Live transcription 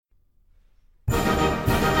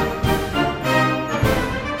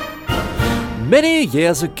Many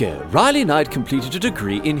years ago, Riley Knight completed a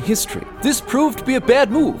degree in history. This proved to be a bad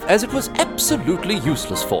move, as it was absolutely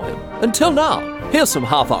useless for him. Until now. Here's some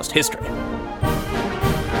half-assed history.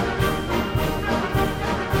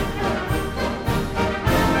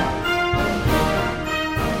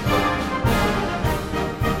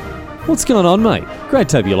 What's going on, mate? Great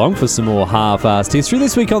to have you along for some more half-assed history.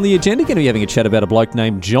 This week on the agenda, going to be having a chat about a bloke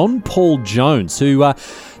named John Paul Jones, who,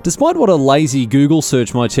 despite what a lazy Google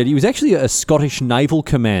search might tell you, he was actually a Scottish naval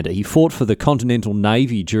commander. He fought for the Continental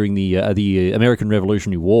Navy during the American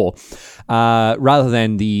Revolutionary War, rather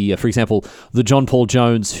than for example, the John Paul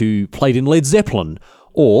Jones who played in Led Zeppelin,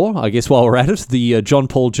 or, I guess while we're at it, the John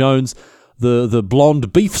Paul Jones, the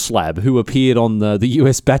blonde beef slab who appeared on the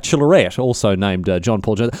US Bachelorette, also named John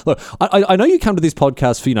Paul Jones. Look, I know you come to this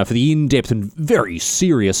podcast for the in-depth and very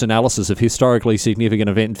serious analysis of historically significant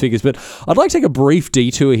event and figures, but I'd like to take a brief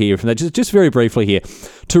detour here from that, just very briefly here,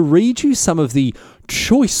 to read you some of the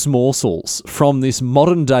choice morsels from this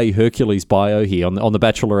modern-day Hercules bio here on the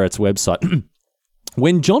Bachelorette's website.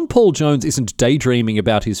 When John Paul Jones isn't daydreaming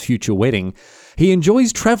about his future wedding, he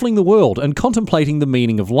enjoys travelling the world and contemplating the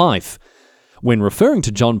meaning of life. When referring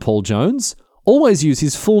to John Paul Jones, always use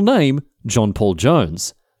his full name, John Paul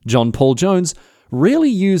Jones. John Paul Jones rarely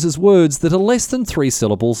uses words that are less than 3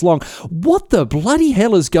 syllables long. What the bloody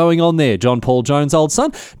hell is going on there, John Paul Jones, old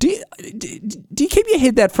son? Do you keep your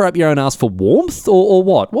head that far up your own ass for warmth, or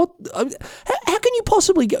what? How can you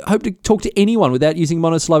possibly hope to talk to anyone without using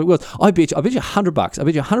monosyllabic words? I bet you $100. I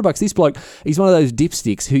bet you $100. This bloke, he's one of those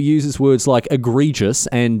dipsticks who uses words like egregious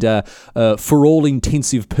and for all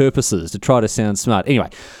intensive purposes to try to sound smart. Anyway.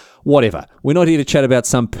 Whatever. We're not here to chat about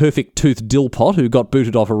some perfect-toothed dillpot who got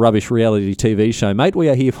booted off a rubbish reality TV show, mate. We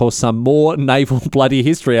are here for some more naval bloody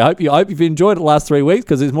history. I hope you've enjoyed it the last 3 weeks,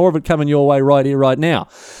 because there's more of it coming your way right here, right now.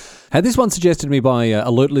 Had this one suggested to me by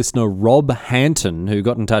alert listener Rob Hanton, who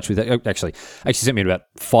got in touch with actually sent me about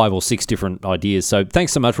 5 or 6 different ideas. So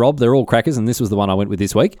thanks so much, Rob. They're all crackers, and this was the one I went with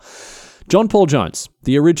this week. John Paul Jones,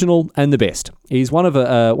 the original and the best. He's one of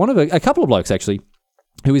a couple of blokes actually,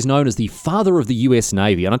 who is known as the father of the US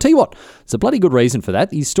Navy. And I'll tell you what, it's a bloody good reason for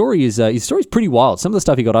that. His story is pretty wild. Some of the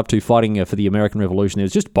stuff he got up to fighting for the American Revolution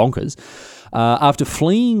is just bonkers. After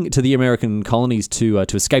fleeing to the American colonies to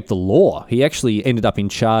escape the law, he actually ended up in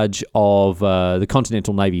charge of the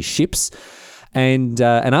Continental Navy ships. And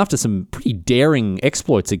after some pretty daring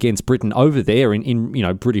exploits against Britain over there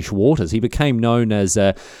in British waters, he became known as,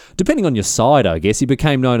 depending on your side, I guess, he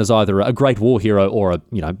became known as either a great war hero or a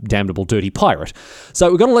damnable dirty pirate. So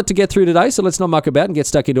we've got a lot to get through today, so let's not muck about and get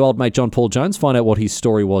stuck into old mate John Paul Jones, find out what his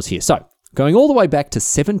story was here. So, going all the way back to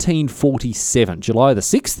 1747, July the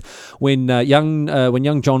 6th, when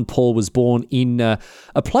young John Paul was born in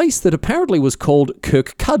a place that apparently was called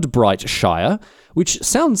Kirkcudbrightshire, which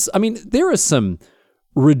sounds, there are some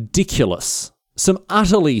ridiculous, some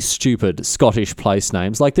utterly stupid Scottish place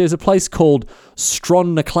names. Like there's a place called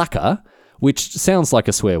Stronnaclacha, which sounds like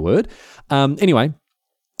a swear word. Anyway,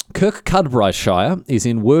 Kirkcudbrightshire is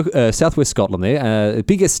in southwest Scotland there, a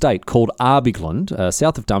big estate called Arbigland,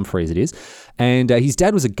 south of Dumfries it is, and his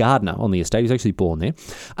dad was a gardener on the estate. He was actually born there.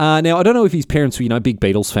 Now, I don't know if his parents were, big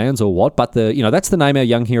Beatles fans or what, but that's the name our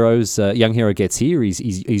young hero gets here.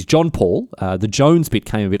 He's John Paul. The Jones bit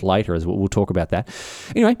came a bit later, as we'll talk about that.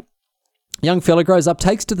 Anyway, young fella grows up,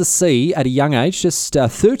 takes to the sea at a young age, just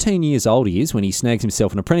 13 years old he is, when he snags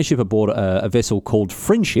himself an apprenticeship aboard a vessel called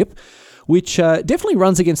Friendship, which definitely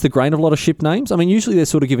runs against the grain of a lot of ship names. Usually they're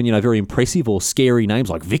sort of given, very impressive or scary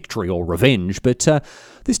names like Victory or Revenge, but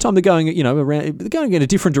this time they're going, they're going in a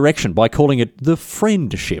different direction by calling it the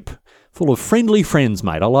Friendship. Full of friendly friends,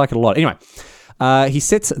 mate. I like it a lot. Anyway,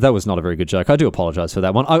 that was not a very good joke. I do apologise for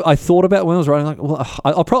that one. I thought about when I was writing,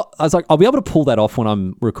 I'll be able to pull that off when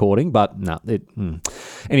I'm recording, but no.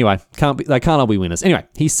 Anyway, they can't all be winners. Anyway,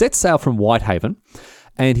 he sets sail from Whitehaven,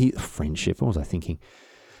 and Friendship, what was I thinking?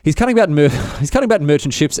 He's cutting about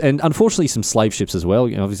merchant ships and unfortunately some slave ships as well.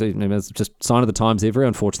 Obviously, it's just sign of the times there. Very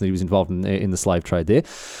unfortunately, he was involved in the slave trade there.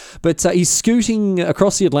 But he's scooting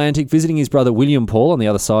across the Atlantic, visiting his brother William Paul on the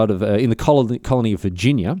other side of in the colony of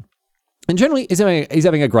Virginia. And generally, he's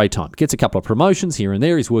having a great time. Gets a couple of promotions here and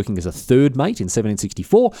there. He's working as a third mate in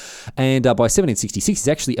 1764. And by 1766, he's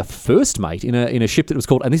actually a first mate in a ship that was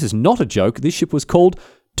called, and this is not a joke, this ship was called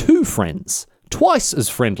Two Friends. Twice as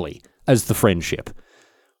friendly as the Friendship.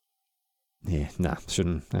 Yeah,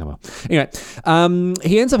 shouldn't. Oh well. Anyway,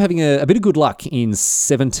 he ends up having a bit of good luck in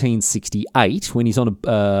 1768 when he's on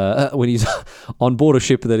on board a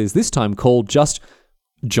ship that is this time called just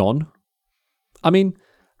John.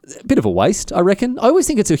 a bit of a waste, I reckon. I always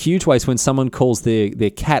think it's a huge waste when someone calls their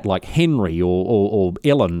cat like Henry or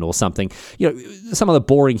Ellen or something. Some other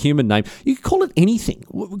boring human name. You could call it anything.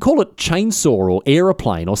 Call it Chainsaw or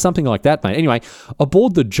Aeroplane or something like that, mate. Anyway,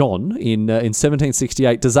 aboard the John in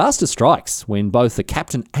 1768, disaster strikes when both the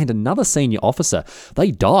captain and another senior officer, they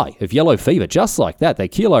die of yellow fever, just like that. They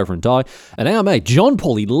keel over and die. And our mate, John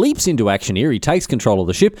Paul, he leaps into action here. He takes control of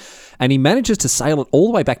the ship and he manages to sail it all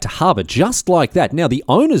the way back to harbour, just like that. Now, the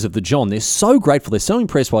owners of the John, they're so grateful, they're so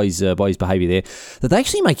impressed by his behaviour there, that they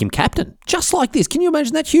actually make him captain, just like this. Can you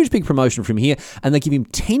imagine that? Huge big promotion from here, and they give him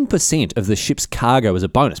 10% of the ship's cargo as a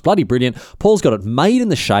bonus. Bloody brilliant. Paul's got it made in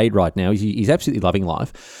the shade right now. He's absolutely loving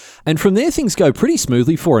life. And from there, things go pretty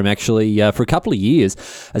smoothly for him, actually, for a couple of years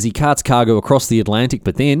as he carts cargo across the Atlantic.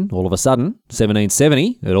 But then, all of a sudden,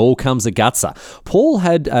 1770, it all comes a gutser. Paul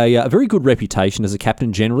had a very good reputation as a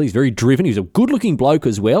captain generally. He's very driven. He was a good-looking bloke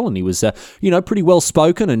as well, and he was, pretty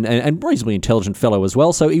well-spoken and reasonably intelligent fellow as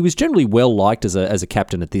well. So he was generally well-liked as a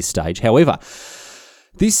captain at this stage. However,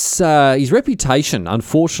 his reputation,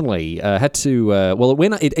 unfortunately, had to...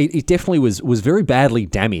 it definitely was very badly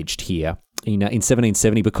damaged here in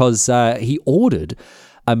 1770 because he ordered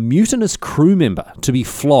a mutinous crew member to be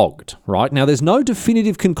flogged, right? Now, there's no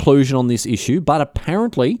definitive conclusion on this issue, but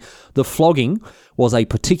apparently the flogging was a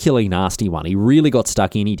particularly nasty one. He really got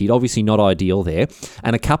stuck in. He did, obviously not ideal there.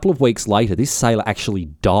 And a couple of weeks later, this sailor actually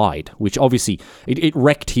died, which obviously it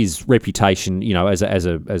wrecked his reputation, as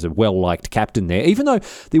a well-liked captain there. Even though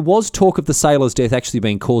there was talk of the sailor's death actually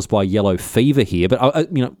being caused by yellow fever here, but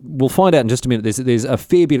we'll find out in just a minute. There's a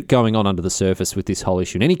fair bit going on under the surface with this whole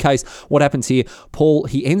issue. In any case, what happens here? Paul,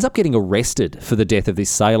 he ends up getting arrested for the death of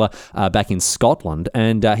this sailor back in Scotland,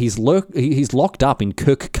 and he's locked up in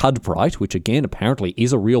Kirkcudbright, which again apparently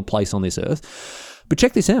is a real place on this earth. But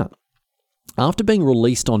check this out. After being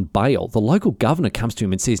released on bail, the local governor comes to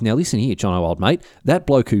him and says, now listen here, John, old mate, that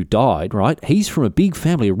bloke who died, right, he's from a big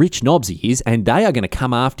family, a rich knobs he is, and they are going to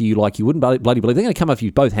come after you like you wouldn't bloody believe. They're going to come after you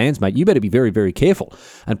with both hands, mate. You better be very, very careful.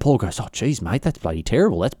 And Paul goes, oh, geez, mate, that's bloody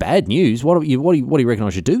terrible. That's bad news. What do you reckon I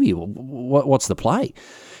should do here? What's the play?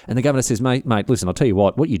 And the governor says, mate, listen, I'll tell you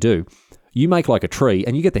what you do. You make like a tree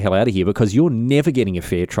and you get the hell out of here because you're never getting a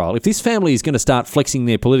fair trial. If this family is going to start flexing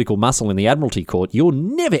their political muscle in the Admiralty Court, you're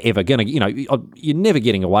never ever going to, you're never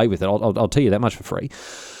getting away with it. I'll tell you that much for free.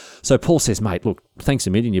 So Paul says, mate, look, thanks a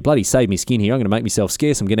million. You bloody saved me skin here. I'm going to make myself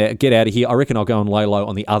scarce. I'm going to get out of here. I reckon I'll go and lay low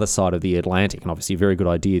on the other side of the Atlantic. And obviously a very good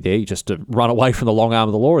idea there, just to run away from the long arm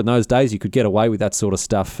of the law. In those days, you could get away with that sort of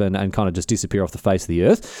stuff and kind of just disappear off the face of the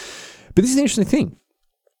earth. But this is an interesting thing.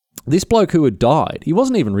 This bloke who had died, he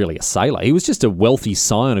wasn't even really a sailor. He was just a wealthy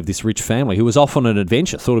scion of this rich family who was off on an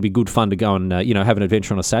adventure, thought it'd be good fun to go and, have an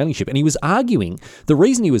adventure on a sailing ship. And he was arguing, the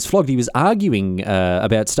reason he was flogged, he was arguing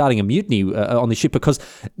about starting a mutiny on the ship because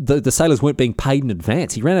the sailors weren't being paid in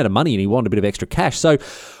advance. He ran out of money and he wanted a bit of extra cash. So,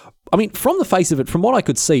 I mean, from the face of it, from what I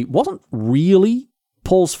could see, wasn't really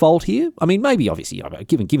Paul's fault here. I mean, maybe obviously,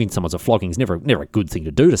 giving someone a flogging is never a good thing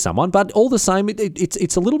to do to someone, but all the same,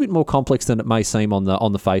 it's a little bit more complex than it may seem on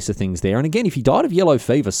the face of things there. And again, if he died of yellow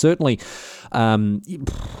fever, certainly not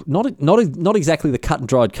exactly the cut and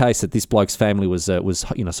dried case that this bloke's family was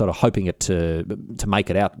sort of hoping it to make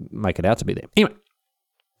it out to be there. Anyway,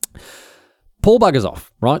 Paul buggers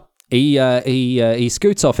off, right? He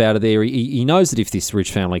scoots off out of there. He knows that if this rich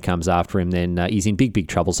family comes after him, then he's in big, big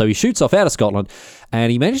trouble. So he shoots off out of Scotland and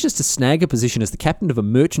he manages to snag a position as the captain of a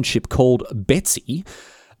merchant ship called Betsy,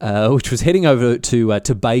 which was heading over to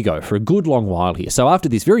Tobago for a good long while here. So after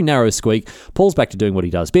this very narrow squeak, Paul's back to doing what he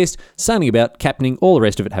does best, sailing about, captaining, all the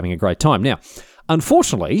rest of it, having a great time. Now,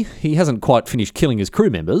 unfortunately, he hasn't quite finished killing his crew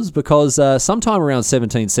members because sometime around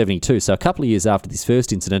 1772, so a couple of years after this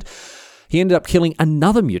first incident, he ended up killing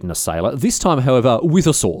another mutinous sailor, this time, however, with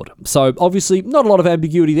a sword. So obviously, not a lot of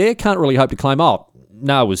ambiguity there. Can't really hope to claim,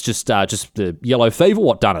 no, it was just the yellow fever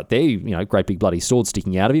what done it there. Great big bloody sword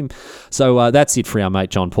sticking out of him. So that's it for our mate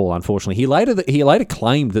John Paul, unfortunately. He later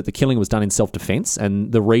claimed that the killing was done in self-defense,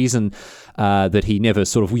 and the reason that he never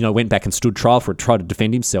sort of went back and stood trial for it, tried to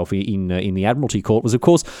defend himself in the Admiralty Court, was, of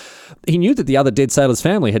course, he knew that the other dead sailor's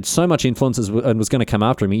family had so much influence and was going to come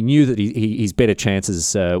after him. He knew that his better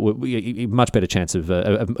chances, much better chance of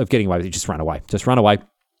getting away with it. Just run away.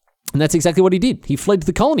 And that's exactly what he did. He fled to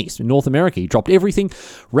the colonies in North America. He dropped everything,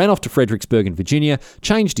 ran off to Fredericksburg in Virginia,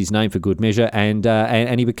 changed his name for good measure, and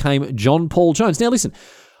he became John Paul Jones. Now, listen,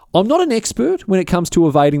 I'm not an expert when it comes to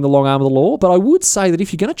evading the long arm of the law, but I would say that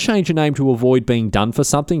if you're going to change your name to avoid being done for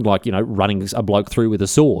something, like, running a bloke through with a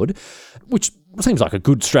sword, which seems like a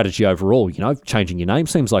good strategy overall, changing your name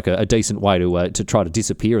seems like a decent way to try to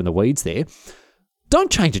disappear in the weeds there. don't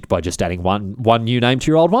change it by just adding one new name to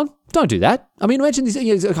your old one. Don't do that. I mean, imagine this.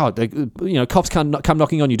 Cops come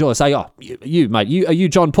knocking on your door, say, "Oh, you mate, are you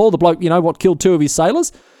John Paul, the bloke what killed 2 of his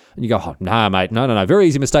sailors?" And you go, "Oh, nah, mate, no. Very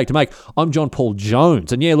easy mistake to make. I'm John Paul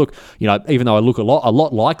Jones." And yeah, look, even though I look a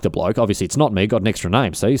lot like the bloke, obviously it's not me. Got an extra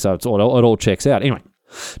name, see, so it all checks out. Anyway.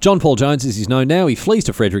 John Paul Jones, as he's known now, he flees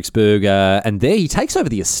to Fredericksburg, and there he takes over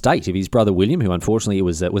the estate of his brother William, who unfortunately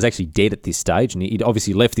was actually dead at this stage, and he'd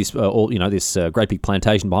obviously left this this great big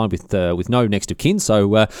plantation behind with no next of kin.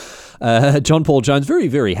 So John Paul Jones very,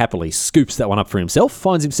 very happily scoops that one up for himself,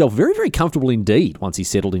 finds himself very, very comfortable indeed once he's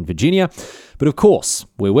settled in Virginia. But of course,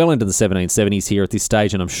 we're well into the 1770s here at this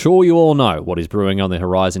stage, and I'm sure you all know what is brewing on the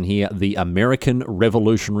horizon here. The American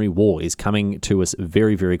Revolutionary War is coming to us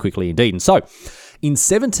very, very quickly indeed. And so, in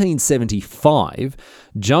 1775,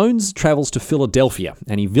 Jones travels to Philadelphia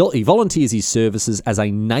and he volunteers his services as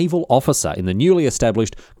a naval officer in the newly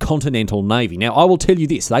established Continental Navy. Now, I will tell you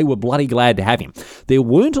this, they were bloody glad to have him. There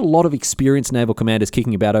weren't a lot of experienced naval commanders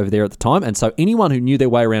kicking about over there at the time, and so anyone who knew their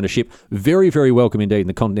way around a ship, very, very welcome indeed in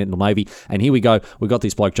the Continental Navy. And here we go, we've got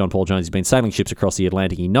this bloke, John Paul Jones. He's been sailing ships across the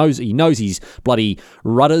Atlantic. He knows his bloody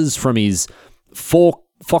rudders from his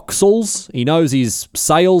forecastles. He knows his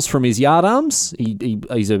sails from his yardarms.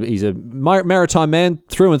 He's a maritime man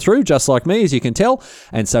through and through, just like me, as you can tell.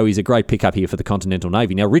 And so he's a great pickup here for the Continental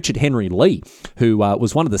Navy. Now, Richard Henry Lee, who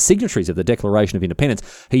was one of the signatories of the Declaration of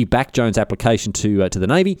Independence, he backed Jones' application to the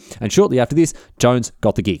Navy. And shortly after this, Jones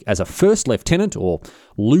got the gig as a first lieutenant, or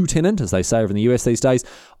lieutenant, as they say over in the US these days,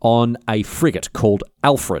 on a frigate called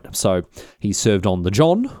Alfred. So he served on the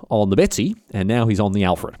John, on the Betsy, and now he's on the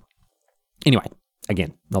Alfred. Anyway,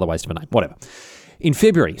 again, another waste of a name, whatever. In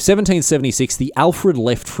February 1776, the Alfred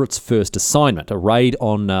left for its first assignment, a raid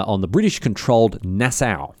on the British-controlled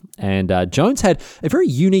Nassau. And Jones had a very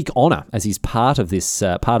unique honour as he's part of this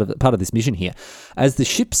mission here. As the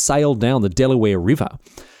ship sailed down the Delaware River,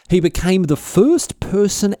 he became the first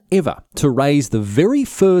person ever to raise the very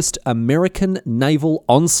first American naval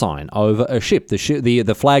ensign over a ship.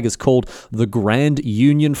 The flag is called the Grand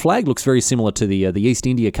Union flag. Looks very similar to the East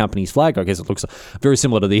India Company's flag. I guess it looks very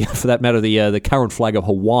similar to the current flag of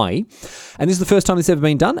Hawaii. And this is the first time this has ever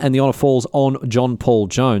been done, and the honour falls on John Paul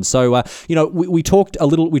Jones. So we talk a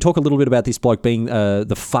little bit about this bloke being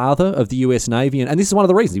the father of the US Navy, and this is one of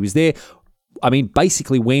the reasons he was there. I mean,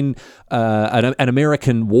 basically, when an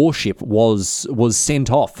American warship was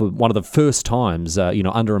sent off for one of the first times,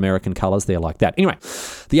 under American colours there like that. Anyway,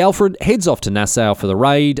 the Alfred heads off to Nassau for the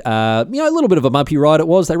raid. A little bit of a bumpy ride it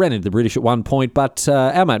was. They ran into the British at one point, but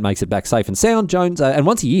our mate makes it back safe and sound. Jones, and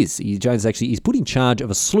once Jones is put in charge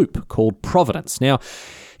of a sloop called Providence. Now,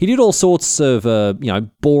 he did all sorts of,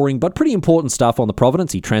 boring but pretty important stuff on the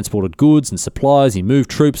Providence. He transported goods and supplies. He moved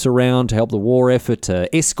troops around to help the war effort.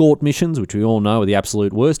 Escort missions, which we all know are the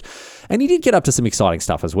absolute worst. And he did get up to some exciting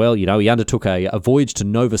stuff as well. He undertook a voyage to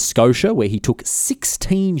Nova Scotia where he took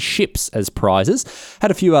 16 ships as prizes. Had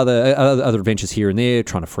a few other adventures here and there,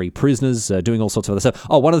 trying to free prisoners, doing all sorts of other stuff.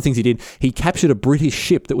 Oh, one of the things he did, he captured a British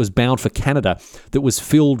ship that was bound for Canada that was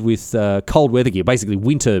filled with cold weather gear, basically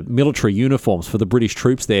winter military uniforms for the British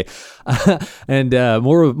troops there. And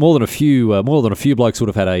more than a few blokes would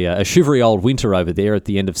have had a shivery old winter over there at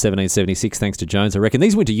the end of 1776, thanks to Jones, I reckon.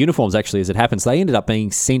 These winter uniforms, actually, as it happens, they ended up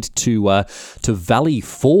being sent to Valley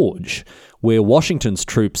Forge, where Washington's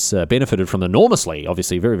troops benefited from enormously.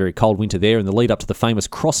 Obviously, very, very cold winter there in the lead up to the famous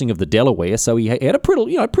crossing of the Delaware. So he had a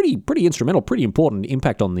pretty instrumental, pretty important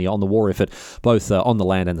impact on the war effort, both on the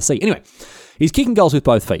land and the sea. Anyway, he's kicking goals with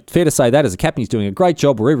both feet. Fair to say that. As a captain, he's doing a great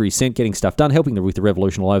job wherever he's sent, getting stuff done, helping with the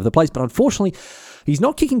revolution all over the place. But unfortunately, he's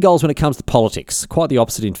not kicking goals when it comes to politics. Quite the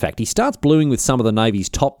opposite, in fact. He starts bluing with some of the Navy's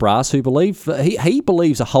top brass who he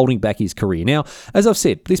believes are holding back his career. Now, as I've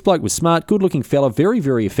said, this bloke was smart, good-looking fella, very,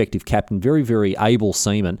 very effective captain, very, very able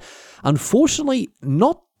seaman. Unfortunately,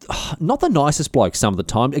 not the nicest bloke some of the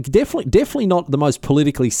time. Definitely not the most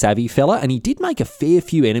politically savvy fella, and he did make a fair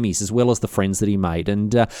few enemies as well as the friends that he made.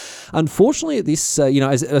 And unfortunately, at this,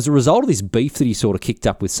 as a result of this beef that he sort of kicked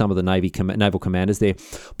up with some of the naval commanders there,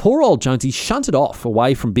 poor old Jones, he's shunted off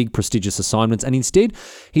away from big prestigious assignments, and instead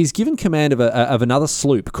he's given command of another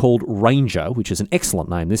sloop called Ranger, which is an excellent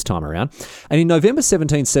name this time around. And in November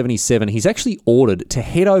 1777, he's actually ordered to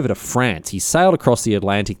head over to France. He sailed across the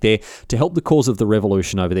Atlantic there to help the cause of the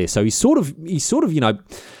revolution over there. So he's sort of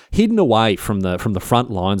hidden away from the front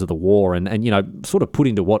lines of the war and sort of put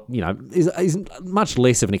into what is much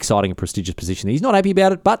less of an exciting and prestigious position. He's not happy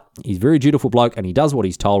about it, but he's a very dutiful bloke and he does what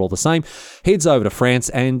he's told all the same. Heads over to France,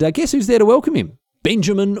 and guess who's there to welcome him?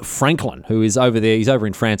 Benjamin Franklin, who is over there. He's over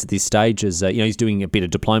in France at this stage as he's doing a bit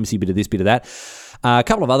of diplomacy, a bit of this, bit of that. A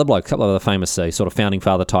couple of other blokes, a couple of other famous sort of founding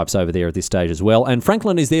father types over there at this stage as well. And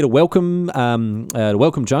Franklin is there to welcome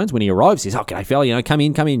Jones when he arrives. He says, "Okay, fella, come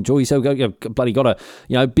in, enjoy yourself. Bloody got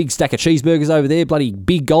a big stack of cheeseburgers over there. Bloody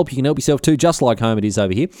big gulp you can help yourself to, just like home it is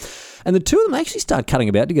over here." And the two of them actually start cutting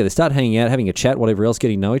about together, start hanging out, having a chat, whatever else,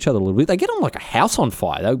 getting to know each other a little bit. They get on like a house on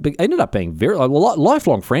fire. They ended up being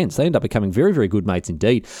lifelong friends. They end up becoming very, very good mates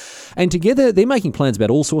indeed. And together, they're making plans about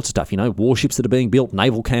all sorts of stuff, warships that are being built,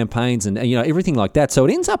 naval campaigns, and everything like that. So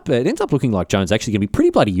it ends up looking like Jones actually going to be pretty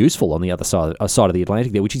bloody useful on the other side of the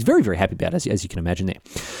Atlantic there, which he's very, very happy about, as you can imagine there.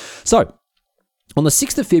 So, on the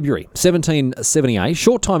 6th of February, 1778,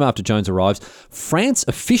 short time after Jones arrives, France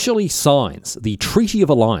officially signs the Treaty of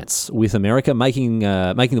Alliance with America, making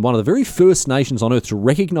them one of the very first nations on Earth to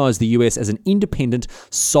recognise the US as an independent,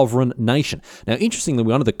 sovereign nation. Now, interestingly,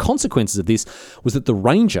 one of the consequences of this was that the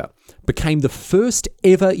Ranger became the first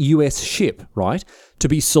ever US ship, right, to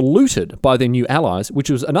be saluted by their new allies, which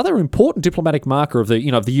was another important diplomatic marker of the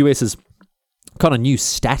US's kind of new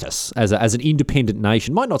status as an independent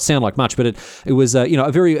nation. Might not sound like much, but it was a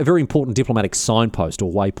very important diplomatic signpost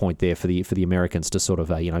or waypoint there for the Americans to sort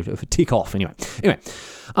of tick off. Anyway,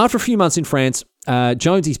 after a few months in France,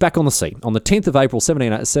 Jones, he's back on the sea. On the 10th of April,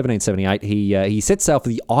 1778, he sets sail for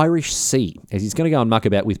the Irish Sea, as he's going to go and muck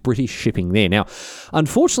about with British shipping there. Now,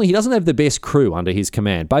 unfortunately, he doesn't have the best crew under his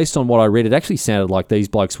command. Based on what I read, it actually sounded like these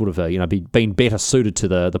blokes would have been better suited to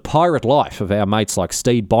the pirate life of our mates like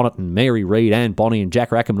Stede Bonnet and Mary Read, Anne Bonny and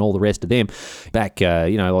Jack Rackham and all the rest of them back,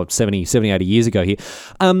 70, 80 years ago here.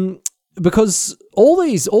 Because all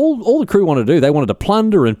the crew wanted to do, they wanted to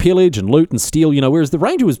plunder and pillage and loot and steal, whereas the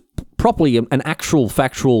Ranger was properly an actual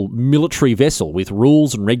factual military vessel with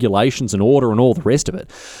rules and regulations and order and all the rest of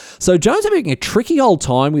it. So Jones having a tricky old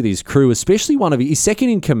time with his crew, especially one of his second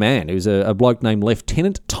in command, who's a bloke named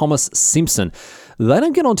Lieutenant Thomas Simpson. They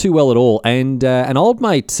don't get on too well at all, and old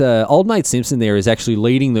mate Simpson there is actually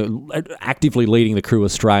actively leading the crew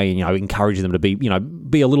astray, and encouraging them to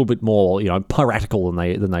be a little bit more piratical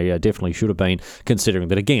than they definitely should have been, considering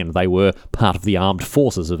that again they were part of the armed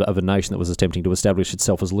forces of a nation that was attempting to establish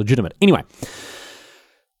itself as legitimate. Anyway,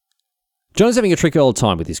 Jones having a tricky old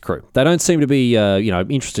time with his crew. They don't seem to be,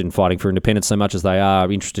 interested in fighting for independence so much as they are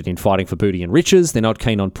interested in fighting for booty and riches. They're not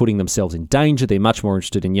keen on putting themselves in danger. They're much more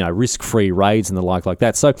interested in, risk-free raids and the like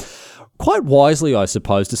that. So, quite wisely, I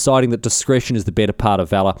suppose, deciding that discretion is the better part of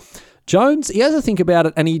valour, Jones, he has a think about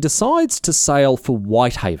it and he decides to sail for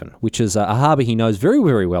Whitehaven, which is a harbour he knows very,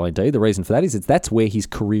 very well indeed. The reason for that is that's where his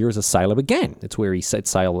career as a sailor began. It's where he set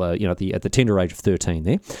sail, at the tender age of 13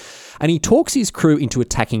 there. And he talks his crew into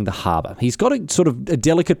attacking the harbour. He's got a sort of a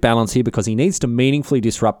delicate balance here because he needs to meaningfully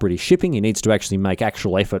disrupt British shipping. He needs to actually make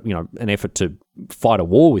actual effort, an effort to fight a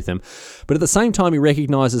war with them. But at the same time, he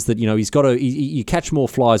recognises that, you catch more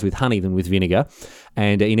flies with honey than with vinegar,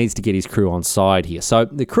 and he needs to get his crew on side here. So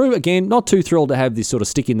the crew, again, not too thrilled to have this sort of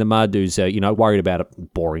stick in the mud who's, worried about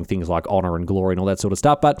boring things like honour and glory and all that sort of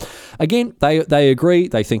stuff. But again, they agree.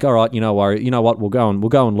 They think, all right, you know what, we'll go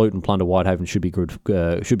and loot and plunder Whitehaven. Should be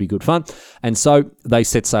good fun. And so they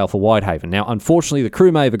set sail for Whitehaven. Now, unfortunately, the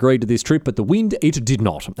crew may have agreed to this trip, but the wind, it did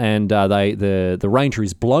not. And the Ranger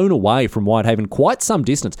is blown away from Whitehaven quite some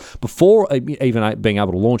distance before even being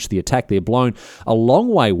able to launch the attack. They're blown a long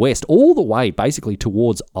way west, all the way basically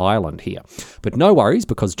towards Ireland here. But no worries,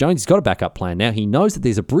 because Jones has got a backup plan now. He knows that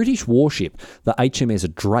there's a British warship, the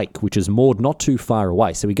HMS Drake, which is moored not too far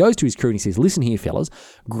away. So he goes to his crew and he says, listen here, fellas,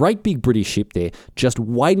 great big British ship there, just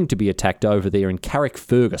waiting to be attacked over there in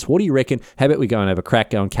Carrickfergus. What do you reckon? How about we go and have a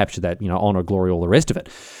crack, go and capture that, honour, glory, all the rest of it?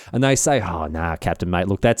 And they say, oh, nah, Captain, mate,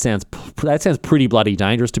 look, that sounds pretty bloody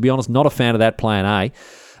dangerous, to be honest. Not a fan of that plan A.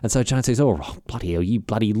 And so Jones says, oh, bloody hell, you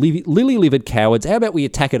bloody lily-livered cowards. How about we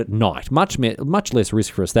attack it at night? Much less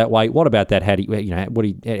risk for us that way. What about that? How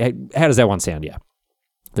does that one sound? Yeah.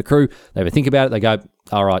 The crew, they have a think about it. They go,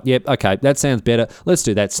 all right, yep, okay, that sounds better. Let's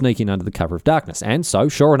do that. Sneak in under the cover of darkness. And so,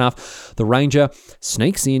 sure enough, the Ranger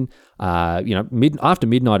sneaks in, after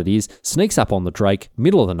midnight it is, sneaks up on the Drake,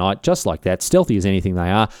 middle of the night, just like that, stealthy as anything they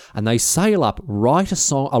are, and they sail up right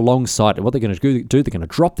alongside it. What they're going to do, they're going to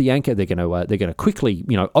drop the anchor, they're going to quickly,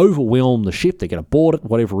 overwhelm the ship, they're going to board it,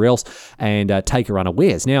 whatever else, and take her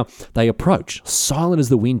unawares. Now, they approach, silent as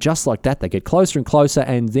the wind, just like that. They get closer and closer,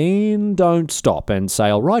 and then don't stop and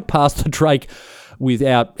sail right past the Drake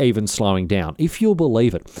without even slowing down. If you'll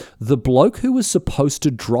believe it, the bloke who was supposed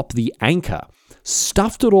to drop the anchor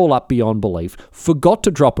stuffed it all up beyond belief, forgot to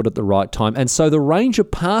drop it at the right time, and so the Ranger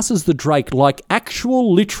passes the Drake like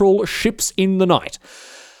actual literal ships in the night.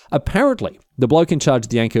 Apparently, the bloke in charge of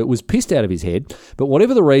the anchor was pissed out of his head, but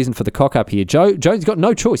whatever the reason for the cock-up here, Jones got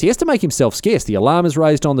no choice. He has to make himself scarce. The alarm is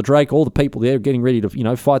raised on the Drake, all the people there getting ready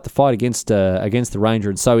to, fight the fight against the Ranger,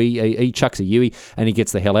 and so he chucks a Yui and he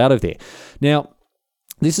gets the hell out of there. Now,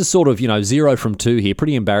 this is sort of, 0 from 2 here.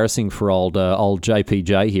 Pretty embarrassing for old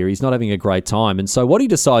JPJ here. He's not having a great time. And so what he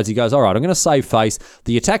decides, he goes, all right, I'm going to save face.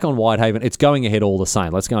 The attack on Whitehaven, it's going ahead all the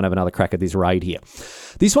same. Let's go and have another crack at this raid here.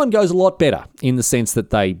 This one goes a lot better in the sense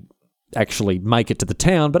that they actually make it to the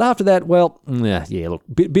town. But after that, well, look,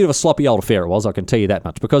 bit of a sloppy old affair it was, I can tell you that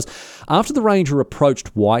much. Because after the Ranger approached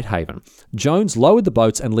Whitehaven, Jones lowered the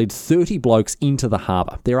boats and led 30 blokes into the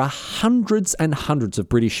harbour. There are hundreds and hundreds of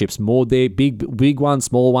British ships moored there, big ones,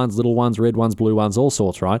 small ones, little ones, red ones, blue ones, all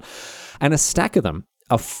sorts, right? And a stack of them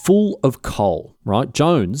are full of coal, right?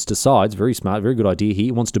 Jones decides, very smart, very good idea here,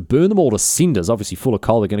 he wants to burn them all to cinders, obviously full of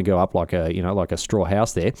coal. They're going to go up like a straw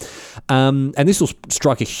house there. And this will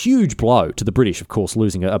strike a huge blow to the British, of course,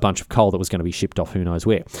 losing a bunch of coal that was going to be shipped off who knows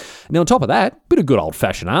where. Now, on top of that, bit of good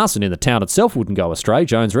old-fashioned arson in the town itself wouldn't go astray.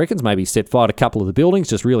 Jones reckons maybe set fire to a couple of the buildings,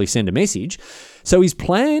 just really send a message. So his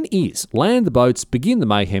plan is land the boats, begin the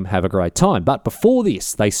mayhem, have a great time. But before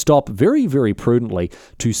this, they stop very, very prudently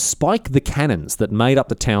to spike the cannons that made up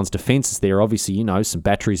the town's defences there. Obviously, some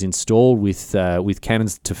batteries installed with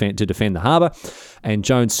cannons to defend the harbour. And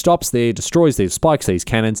Jones stops there, destroys these, spikes these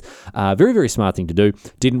cannons. Very, very smart thing to do.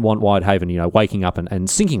 Didn't want Whitehaven, waking up and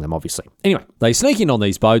sinking them, obviously. Anyway, they sneak in on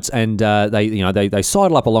these boats and they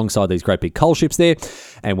sidle up alongside these great big coal ships there.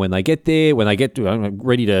 And when they get there,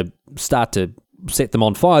 ready to start to set them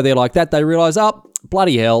on fire there like that, they realise,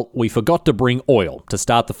 bloody hell, we forgot to bring oil to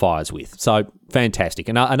start the fires with. So, fantastic.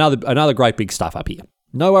 Another great big stuff up here.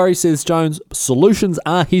 No worries, says Jones. Solutions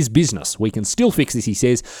are his business. We can still fix this, he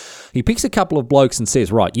says. He picks a couple of blokes and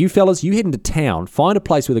says, right, you fellas, you head into town, find a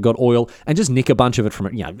place where they've got oil and just nick a bunch of it from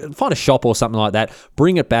it. Find a shop or something like that,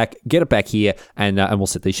 bring it back, get it back here, and we'll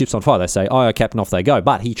set these ships on fire. They say, oh, Captain, off they go.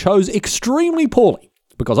 But he chose extremely poorly.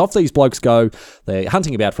 Because off these blokes go, they're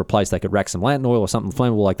hunting about for a place they could rack some lantern oil or something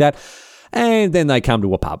flammable like that, and then they come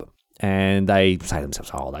to a pub. And they say to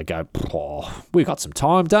themselves, we've got some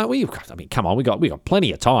time, don't we? Come on, we got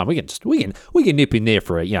plenty of time. We can nip in there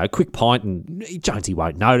for a quick pint, and Jonesy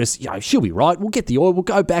won't notice. She'll be right. We'll get the oil. We'll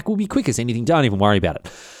go back. We'll be quick as anything. Don't even worry about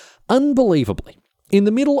it. Unbelievably, in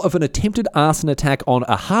the middle of an attempted arson attack on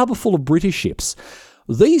a harbour full of British ships,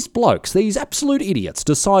 these blokes, these absolute idiots,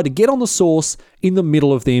 decide to get on the sauce in the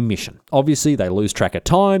middle of their mission. Obviously, they lose track of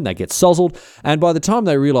time, they get sozzled, and by the time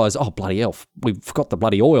they realise, oh, bloody hell, we've got the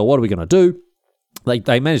bloody oil, what are we going to do?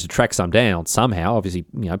 They manage to track some down somehow, obviously,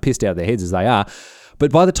 pissed out of their heads as they are.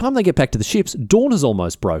 But by the time they get back to the ships, dawn has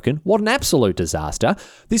almost broken. What an absolute disaster.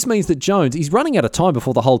 This means that Jones, he's running out of time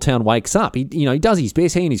before the whole town wakes up. He does his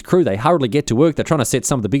best. He and his crew, they hurriedly get to work. They're trying to set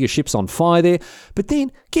some of the biggest ships on fire there. But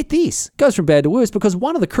then, get this, goes from bad to worse because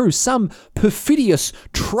one of the crew, some perfidious,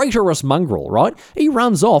 traitorous mongrel, right? He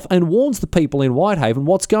runs off and warns the people in Whitehaven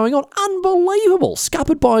what's going on. Unbelievable.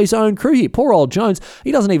 Scuppered by his own crew here. Poor old Jones.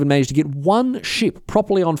 He doesn't even manage to get one ship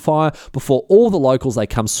properly on fire before all the locals, they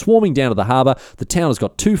come swarming down to the harbour. The town has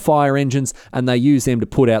got 2 fire engines and they use them to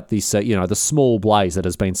put out this, the small blaze that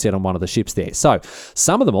has been set on one of the ships there. So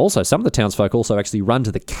some of the townsfolk also actually run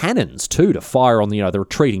to the cannons too to fire on the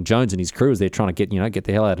retreating Jones and his crew as they're trying to get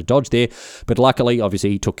the hell out of Dodge there. But luckily,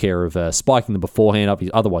 obviously, he took care of spiking them beforehand.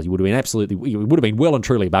 Otherwise, he would have been well and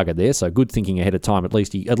truly buggered there. So good thinking ahead of time. At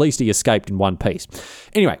least he escaped in one piece.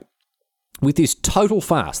 Anyway, with this total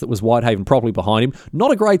farce that was Whitehaven properly behind him, not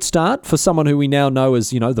a great start for someone who we now know as,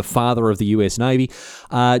 the father of the US Navy.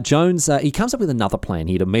 Jones, he comes up with another plan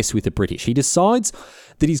here to mess with the British. He decides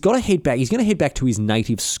that he's got to head back. He's going to head back to his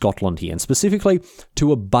native Scotland here, and specifically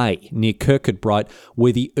to a bay near Kirkcudbright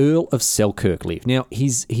where the Earl of Selkirk lived. Now,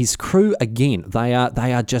 his crew, again, they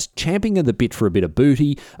are just champing at the bit for a bit of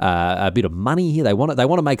booty, a bit of money here. They want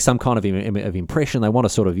to make some kind of impression. They want to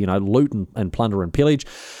sort of, loot and plunder and pillage.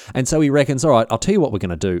 And so he reckons, all right, I'll tell you what we're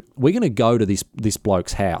going to do. We're going to go to this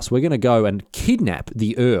bloke's house. We're going to go and kidnap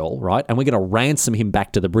the Earl, right? And we're going to ransom him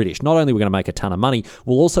back to the British. Not only are we going to make a ton of money,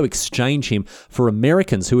 we'll also exchange him for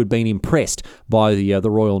Americans who had been impressed by the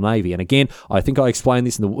Royal Navy. And again, I think I explained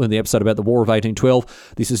this in the episode about the War of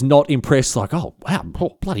 1812. This is not impressed like, oh, wow,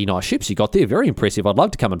 bloody nice ships you got there. Very impressive. I'd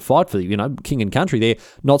love to come and fight for king and country there.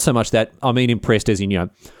 Not so much that. I mean impressed as in,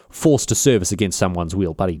 forced to service against someone's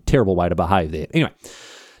will. Bloody terrible way to behave there. Anyway,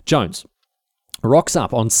 Jones, rocks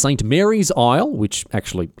up on St. Mary's Isle, which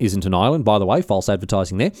actually isn't an island, by the way, false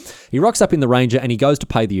advertising there. He rocks up in the Ranger and he goes to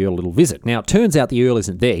pay the Earl a little visit. Now, it turns out the Earl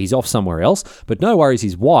isn't there. He's off somewhere else, but no worries,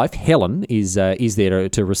 his wife, Helen, is there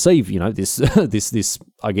to receive, this, this.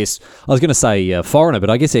 I guess, I was going to say foreigner,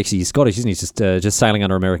 but I guess actually he's Scottish, isn't he? He's just sailing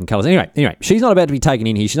under American colours. Anyway, she's not about to be taken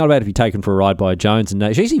in here. She's not about to be taken for a ride by Jones,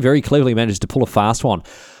 and she actually very cleverly manages to pull a fast one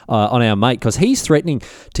on our mate, because he's threatening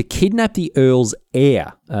to kidnap the Earl's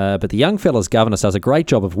heir. But the young fella's governess does a great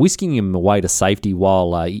job of whisking him away to safety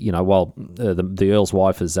while the Earl's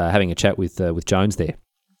wife is having a chat with Jones there.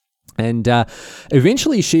 And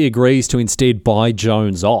eventually she agrees to instead buy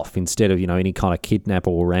Jones off instead of, any kind of kidnap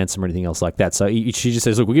or ransom or anything else like that. So she just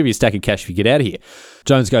says, look, we'll give you a stack of cash if you get out of here.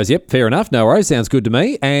 Jones goes, yep, fair enough, no worries, sounds good to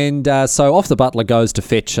me. And so off the butler goes to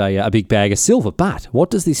fetch a big bag of silver. But what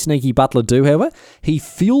does this sneaky butler do, however? He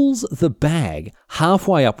fills the bag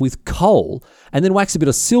halfway up with coal and then whacks a bit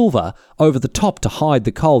of silver over the top to hide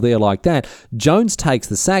the coal there like that. Jones takes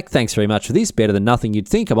the sack. Thanks very much for this. Better than nothing, you'd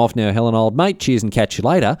think. I'm off now, Helen, old mate. Cheers and catch you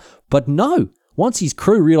later. But no. Once his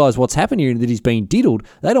crew realise what's happened here and that he's been diddled,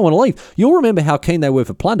 they don't want to leave. You'll remember how keen they were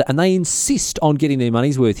for plunder, and they insist on getting their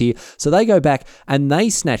money's worth here. So they go back and they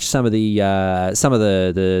snatch some of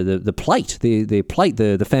the plate, their plate,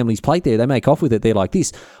 the family's plate there. They make off with it. They're like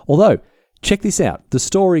this. Although, check this out. The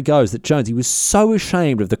story goes that Jones, he was so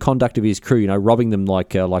ashamed of the conduct of his crew, robbing them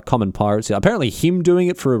like common pirates. Apparently him doing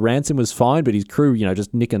it for a ransom was fine, but his crew,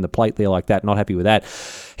 just nicking the plate there like that, not happy with that.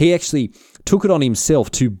 He actually took it on himself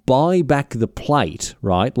to buy back the plate,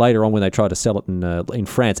 right, later on when they tried to sell it in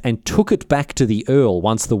France, and took it back to the Earl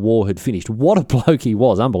once the war had finished. What a bloke he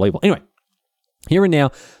was. Unbelievable. Anyway, here and now,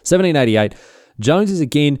 1788, Jones is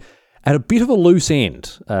again at a bit of a loose end,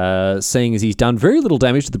 seeing as he's done very little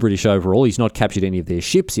damage to the British overall. He's not captured any of their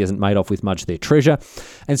ships. He hasn't made off with much of their treasure.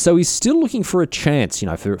 And so he's still looking for a chance,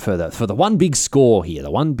 for the one big score here, the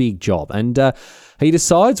one big job. And he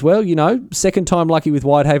decides, well, second time lucky with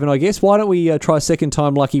Whitehaven, I guess. Why don't we try second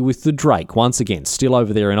time lucky with the Drake once again? Still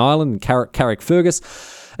over there in Ireland,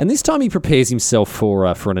 Carrickfergus. And this time he prepares himself for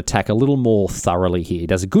an attack a little more thoroughly here. He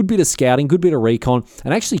does a good bit of scouting, good bit of recon,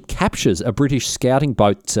 and actually captures a British scouting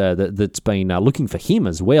boat that's been looking for him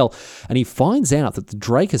as well. And he finds out that the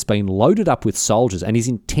Drake has been loaded up with soldiers and is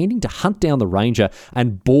intending to hunt down the Ranger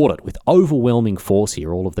and board it with overwhelming force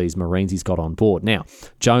here, all of these Marines he's got on board. Now,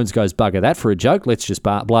 Jones goes, bugger that for a joke. Let's just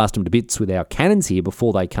blast them to bits with our cannons here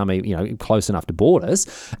before they come close enough to board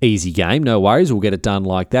us. Easy game, no worries. We'll get it done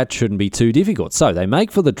like that. Shouldn't be too difficult. So they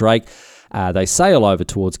make for the Drake. They sail over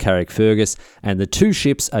towards Carrickfergus, and the two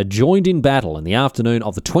ships are joined in battle in the afternoon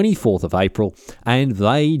of the 24th of April, and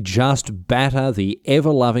they just batter the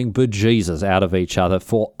ever-loving bejesus out of each other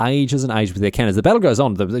for ages and ages with their cannons. The battle goes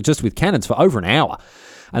on just with cannons for over an hour.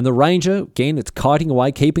 And the Ranger, again, it's kiting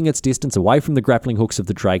away, keeping its distance away from the grappling hooks of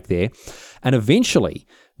the Drake there. And eventually,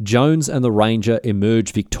 Jones and the Ranger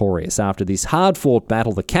emerge victorious. After this hard-fought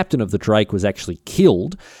battle, the captain of the Drake was actually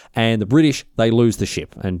killed, and the British, they lose the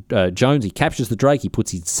ship. And Jones, he captures the Drake, he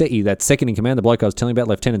puts that second in command, the bloke I was telling about,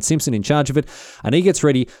 Lieutenant Simpson, in charge of it, and he gets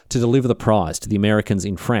ready to deliver the prize to the Americans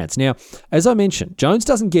in France. Now, as I mentioned, Jones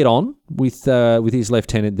doesn't get on with his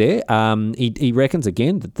lieutenant there. He reckons,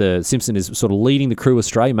 again, that the Simpson is sort of leading the crew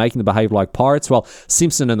astray, making them behave like pirates, while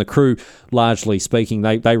Simpson and the crew, largely speaking,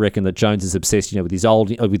 they reckon that Jones is obsessed,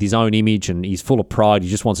 with his own image, and he's full of pride. He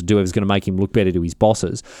just wants to do whatever's going to make him look better to his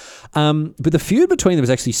bosses. But the feud between them is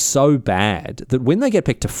actually so bad that when they get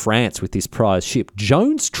back to France with this prize ship,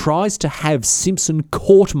 Jones tries to have Simpson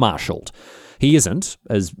court-martialed. He isn't,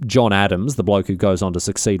 as John Adams, the bloke who goes on to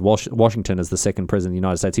succeed Washington as the second president of the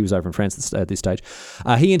United States, he was over in France at this stage,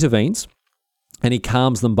 he intervenes. And he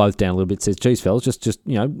calms them both down a little bit, says, geez, fellas, just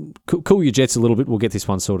cool your jets a little bit. We'll get this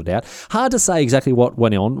one sorted out. Hard to say exactly what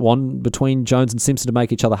went on between Jones and Simpson to make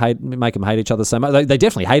them hate each other so much. They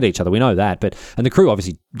definitely hate each other. We know that. And the crew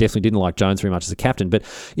obviously definitely didn't like Jones very much as a captain. But,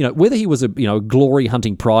 whether he was a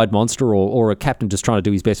glory-hunting pride monster or a captain just trying to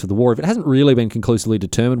do his best for the war, if it hasn't really been conclusively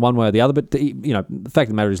determined one way or the other. But, the fact of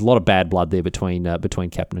the matter is a lot of bad blood there between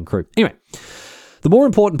captain and crew. Anyway, the more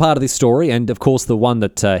important part of this story, and of course the one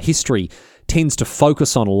that history tends to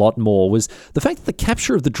focus on a lot more, was the fact that the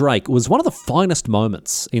capture of the Drake was one of the finest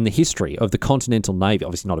moments in the history of the Continental Navy.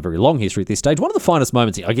 Obviously not a very long history at this stage. One of the finest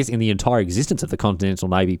moments, I guess, in the entire existence of the Continental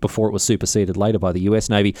Navy before it was superseded later by the US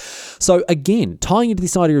Navy. So again, tying into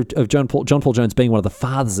this idea of John Paul Jones being one of the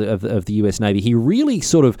fathers of the US Navy, he really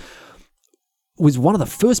sort of was one of the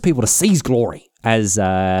first people to seize glory as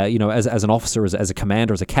as an officer, as a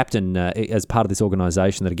commander, as a captain, as part of this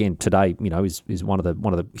organisation that, again, today, is one of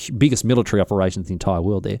the biggest military operations in the entire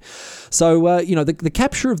world there. So, the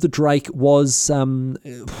capture of the Drake was,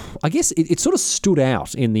 I guess, it sort of stood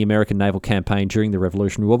out in the American naval campaign during the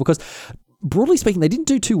Revolutionary War because, broadly speaking, they didn't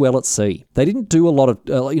do too well at sea. They didn't do a lot of,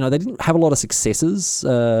 they didn't have a lot of successes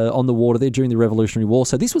on the water there during the Revolutionary War.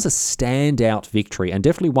 So this was a standout victory, and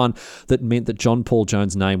definitely one that meant that John Paul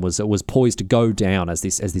Jones' name was poised to go down as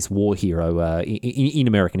this war hero in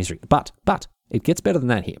American history. But it gets better than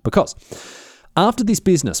that here, because after this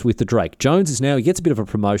business with the Drake, Jones he gets a bit of a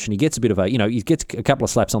promotion. He gets a bit of he gets a couple of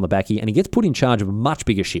slaps on the back here, and he gets put in charge of a much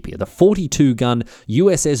bigger ship here, the 42-gun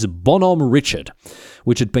USS Bonhomme Richard,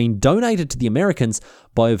 which had been donated to the Americans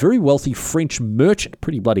by a very wealthy French merchant.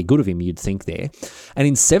 Pretty bloody good of him, you'd think there. And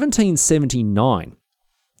in 1779,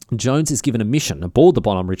 Jones is given a mission aboard the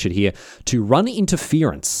Bonhomme Richard here to run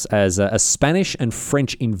interference as a Spanish and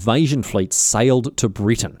French invasion fleet sailed to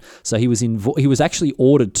Britain. So he was actually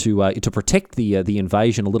ordered to protect the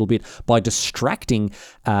invasion a little bit by distracting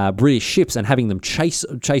British ships and having them chase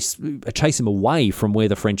him away from where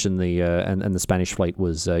the French and the Spanish fleet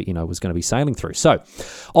was going to be sailing through. So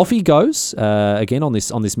off he goes again on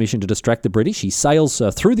this mission to distract the British. He sails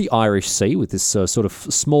through the Irish Sea with this sort of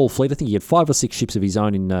small fleet. I think he had 5 or 6 ships of his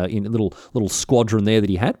own in a little squadron there that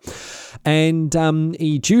he had. And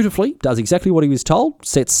he dutifully does exactly what he was told,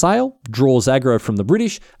 sets sail, draws aggro from the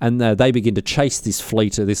British, and they begin to chase this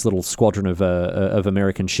fleet, this little squadron of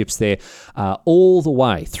American ships there, all the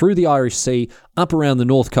way through the Irish Sea, up around the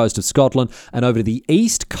north coast of Scotland, and over to the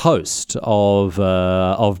east coast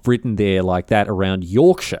of Britain there, like that, around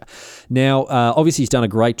Yorkshire. Now, obviously, he's done a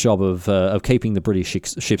great job of keeping the British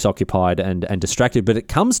ships occupied and distracted, but it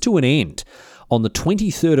comes to an end on the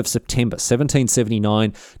 23rd of September,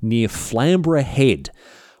 1779, near Flamborough Head,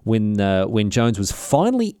 when Jones was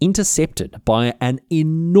finally intercepted by an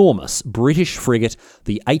enormous British frigate,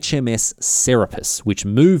 the HMS Serapis, which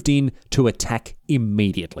moved in to attack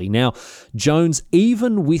immediately. Now, Jones,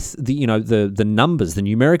 even with the numbers, the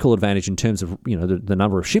numerical advantage in terms of the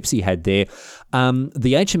number of ships he had there,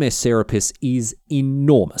 the HMS Serapis is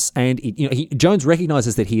enormous, and Jones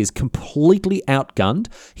recognizes that he is completely outgunned.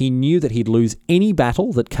 He knew that he'd lose any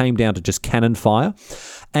battle that came down to just cannon fire,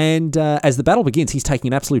 and as the battle begins, he's taking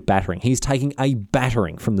an absolute battering. He's taking a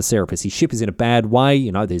battering from the Serapis. His ship is in a bad way.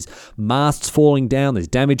 There's masts falling down. There's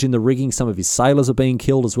damage in the rigging. Some of his sailors are being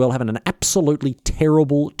killed as well, having an absolutely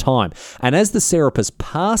terrible time. And as the Serapis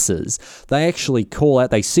passes, they actually call out.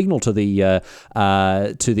 They signal to the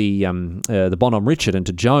Bonhomme Richard and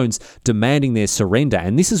to Jones, demanding their surrender.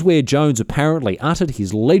 And this is where Jones apparently uttered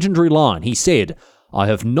his legendary line. He said, "I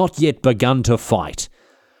have not yet begun to fight."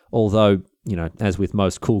 Although, as with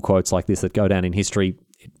most cool quotes like this that go down in history,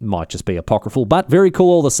 it might just be apocryphal, but very cool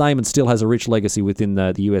all the same, and still has a rich legacy within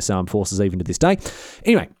the US Armed Forces even to this day.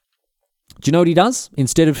 Anyway, do you know what he does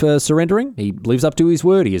instead of surrendering? He lives up to his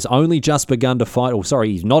word. He has only just begun to fight.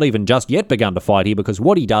 He's not even just yet begun to fight here, because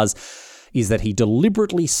what he does is that he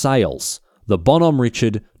deliberately sails the Bonhomme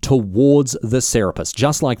Richard towards the Serapis.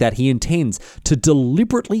 Just like that, he intends to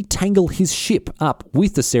deliberately tangle his ship up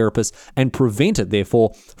with the Serapis and prevent it,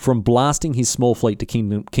 therefore, from blasting his small fleet to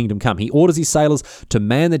Kingdom Come. He orders his sailors to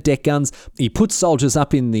man the deck guns. He puts soldiers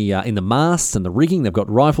up in the masts and the rigging. They've got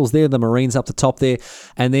rifles there, the Marines up the top there,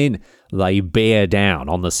 and then they bear down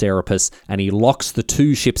on the Serapis, and he locks the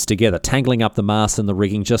two ships together, tangling up the mast and the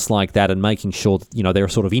rigging just like that, and making sure that, they're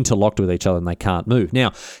sort of interlocked with each other and they can't move.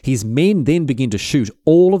 Now, his men then begin to shoot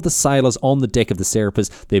all of the sailors on the deck of the Serapis.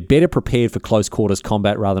 They're better prepared for close quarters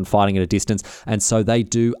combat rather than fighting at a distance, and so they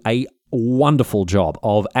do a wonderful job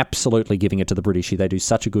of absolutely giving it to the British here. They do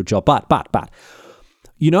such a good job. But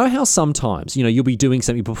you know how sometimes, you'll be doing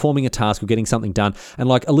something, performing a task or getting something done, and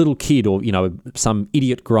like a little kid or, some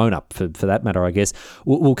idiot grown-up, for that matter, I guess,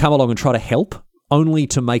 will come along and try to help, only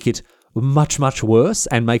to make it much, much worse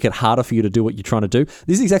and make it harder for you to do what you're trying to do.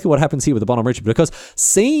 This is exactly what happens here with the Bonhomme Richard, because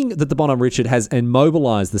seeing that the Bonhomme Richard has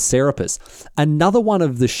immobilized the Serapis, another one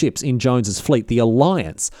of the ships in Jones's fleet, the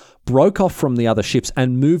Alliance, broke off from the other ships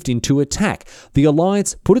and moved into attack. The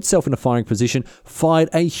Alliance put itself in a firing position, fired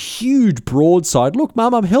a huge broadside. Look,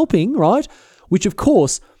 Mum, I'm helping, right? Which, of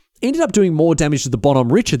course, ended up doing more damage to the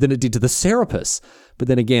Bonhomme Richard than it did to the Serapis. But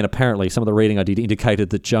then again, apparently, some of the reading I did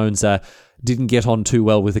indicated that Jones didn't get on too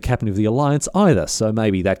well with the captain of the Alliance either. So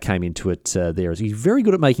maybe that came into it there. He's very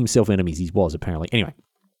good at making himself enemies. He was, apparently. Anyway,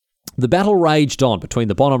 the battle raged on between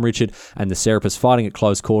the Bonhomme Richard and the Serapis, fighting at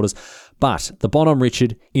close quarters. But the Bonhomme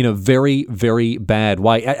Richard in a very, very bad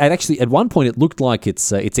way. Actually, at one point, it looked like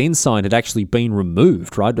its ensign had actually been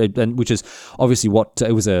removed, right? And which is obviously what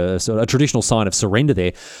it was a sort of a traditional sign of surrender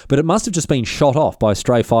there. But it must have just been shot off by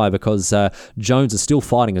stray fire because Jones is still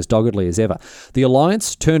fighting as doggedly as ever. The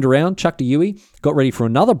Alliance turned around, chucked a Huey, got ready for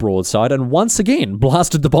another broadside, and once again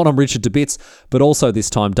blasted the Bonhomme Richard to bits, but also this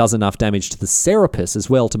time does enough damage to the Serapis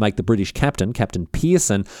as well to make the British captain, Captain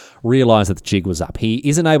Pearson, realise that the jig was up. He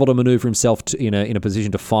isn't able to manoeuvre himself in a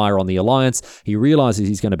position to fire on the Alliance. He realises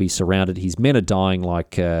he's going to be surrounded. His men are dying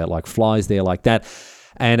like flies there, like that.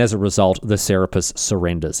 And as a result, the Serapis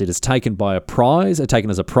surrenders. It is taken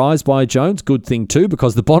as a prize by Jones. Good thing too,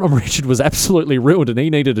 because the Bonhomme Richard was absolutely ruined and he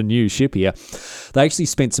needed a new ship here. They actually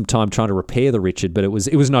spent some time trying to repair the Richard, but it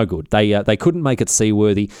was no good. They couldn't make it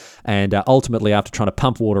seaworthy, and ultimately, after trying to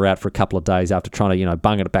pump water out for a couple of days, after trying to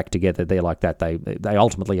bung it back together there like that, they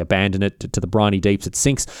ultimately abandon it to the briny deeps. It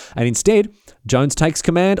sinks, and instead, Jones takes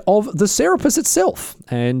command of the Serapis itself.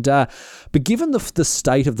 And but given the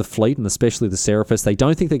state of the fleet, and especially the Serapis, they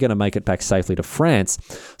don't think they're going to make it back safely to France.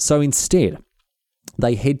 So instead,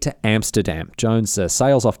 they head to Amsterdam. Jones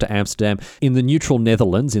sails off to Amsterdam in the neutral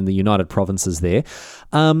Netherlands, in the United Provinces there,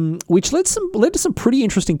 which led to some pretty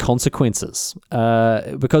interesting consequences.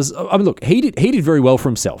 Because look, he did very well for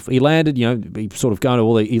himself. He landed, he sort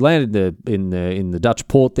of he landed in the Dutch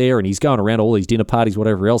port there, and he's going around all these dinner parties,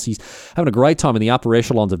 whatever else. He's having a great time in the upper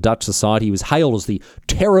echelons of Dutch society. He was hailed as the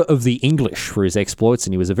terror of the English for his exploits,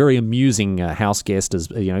 and he was a very amusing house guest. As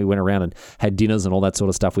he went around and had dinners and all that sort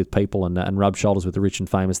of stuff with people and rubbed shoulders with the rich and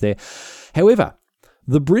famous there. However,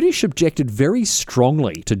 the British objected very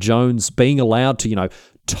strongly to Jones being allowed to,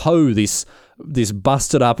 tow this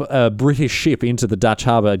busted up British ship into the Dutch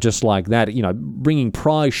harbour just like that, bringing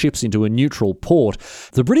prize ships into a neutral port.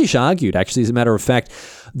 The British argued, actually, as a matter of fact,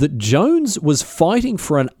 that Jones was fighting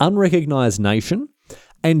for an unrecognised nation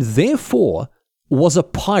and therefore was a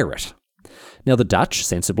pirate. Now, the Dutch,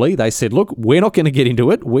 sensibly, they said, look, we're not going to get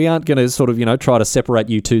into it. We aren't going to sort of, try to separate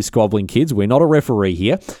you two squabbling kids. We're not a referee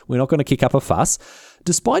here. We're not going to kick up a fuss.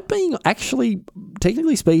 Despite being actually,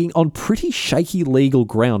 technically speaking, on pretty shaky legal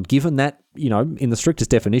ground, given that, in the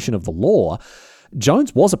strictest definition of the law,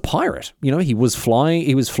 Jones was a pirate. He was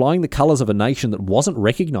flying the colours of a nation that wasn't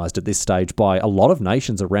recognised at this stage by a lot of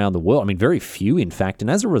nations around the world. I mean, very few, in fact.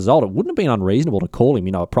 And as a result, it wouldn't have been unreasonable to call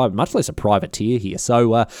him, a private, much less a privateer here.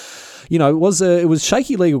 So, it was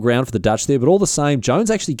shaky legal ground for the Dutch there, but all the same,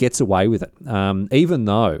 Jones actually gets away with it. Even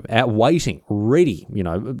though waiting, ready,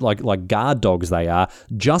 like guard dogs they are,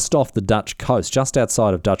 just off the Dutch coast, just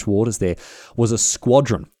outside of Dutch waters there, was a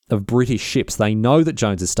squadron of British ships. They know that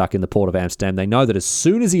Jones is stuck in the port of Amsterdam. They know that as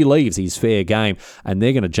soon as he leaves, he's fair game, and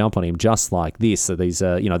they're going to jump on him just like this. So these,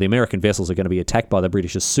 the American vessels are going to be attacked by the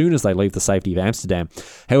British as soon as they leave the safety of Amsterdam.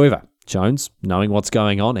 However, Jones, knowing what's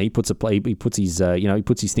going on, he puts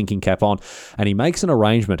his thinking cap on, and he makes an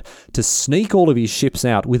arrangement to sneak all of his ships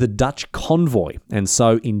out with a Dutch convoy. And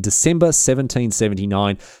so in December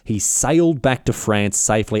 1779, he sailed back to France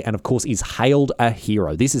safely, and of course is hailed a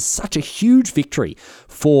hero. This is such a huge victory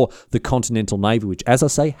for the Continental Navy, which, as I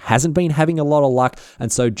say, hasn't been having a lot of luck.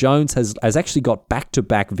 And so Jones has actually got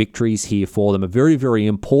back-to-back victories here for them. A very, very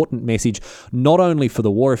important message, not only for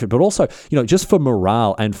the war effort, but also, just for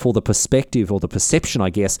morale and for the perspective, or the perception, I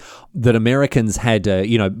guess, that Americans had,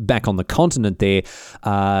 back on the continent there,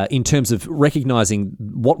 in terms of recognizing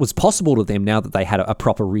what was possible to them now that they had a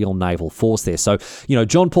proper, real naval force there. So,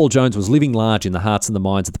 John Paul Jones was living large in the hearts and the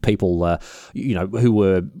minds of the people, who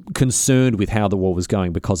were concerned with how the war was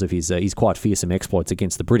going because of his quite fearsome exploits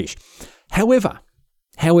against the British. However,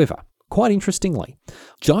 quite interestingly,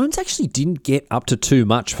 Jones actually didn't get up to too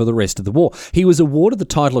much for the rest of the war. He was awarded the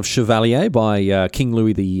title of Chevalier by King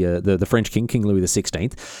Louis the French King, King Louis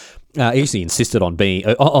XVI. He actually insisted on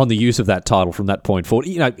the use of that title from that point forward.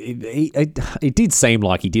 It did seem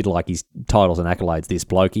like he did like his titles and accolades. This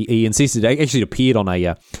bloke, he insisted. Actually, it appeared on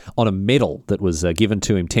a medal that was given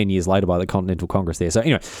to him 10 years later by the Continental Congress there. So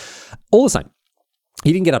anyway, all the same,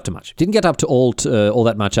 he didn't get up to much. Didn't get up to all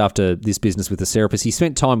that much after this business with the Serapis. He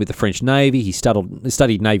spent time with the French Navy. He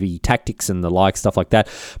studied Navy tactics and the like, stuff like that.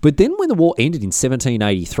 But then when the war ended in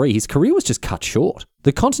 1783, his career was just cut short.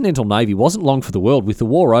 The Continental Navy wasn't long for the world. With the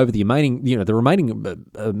war over, the remaining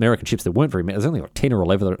American ships that weren't very many, there's only like 10 or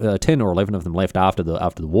 11 of them left after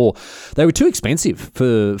the war. They were too expensive for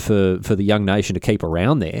the young nation to keep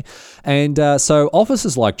around there. And so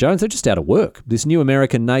officers like Jones, they're just out of work. This new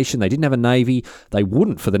American nation, they didn't have a navy. They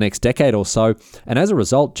wouldn't for the next decade or so. And as a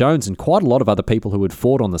result, Jones and quite a lot of other people who had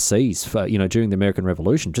fought on the seas for, during the American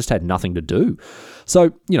Revolution just had nothing to do.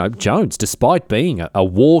 So, Jones, despite being a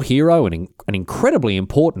war hero and an incredibly incredibly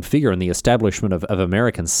important figure in the establishment of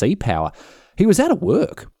American sea power, he was out of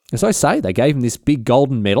work. As I say, they gave him this big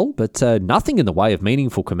golden medal, but nothing in the way of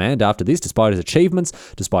meaningful command after this, despite his achievements,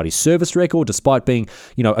 despite his service record, despite being,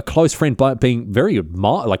 a close friend, by being very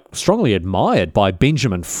strongly admired by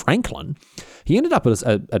Benjamin Franklin. He ended up at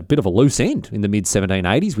a bit of a loose end in the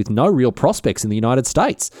mid-1780s with no real prospects in the United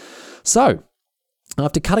States. So,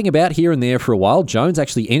 after cutting about here and there for a while, Jones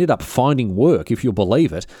actually ended up finding work, if you'll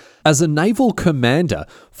believe it, as a naval commander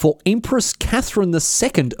for Empress Catherine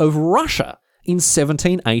II of Russia. In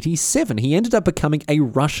 1787, he ended up becoming a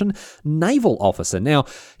Russian naval officer. Now,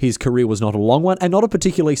 his career was not a long one and not a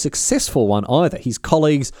particularly successful one either. His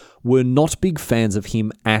colleagues were not big fans of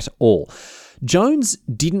him at all. Jones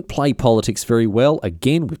didn't play politics very well.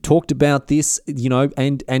 Again, we've talked about this,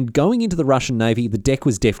 and going into the Russian Navy, the deck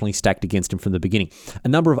was definitely stacked against him from the beginning. A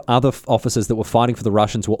number of other officers that were fighting for the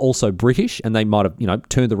Russians were also British, and they might have,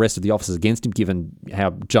 turned the rest of the officers against him, given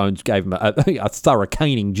how Jones gave him a thorough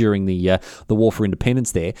caning during the War for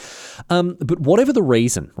Independence there. But whatever the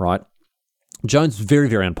reason, right, Jones very,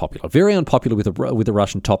 very unpopular with the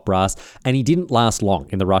Russian top brass, and he didn't last long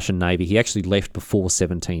in the Russian Navy. He actually left before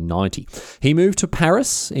 1790. He moved to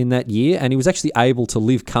Paris in that year, and he was actually able to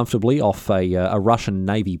live comfortably off a Russian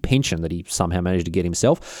Navy pension that he somehow managed to get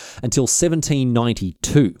himself until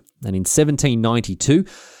 1792. And in 1792,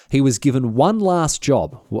 he was given one last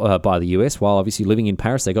job by the US while obviously living in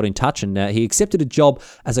Paris. They got in touch and he accepted a job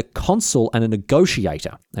as a consul and a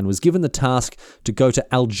negotiator and was given the task to go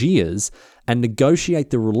to Algiers and negotiate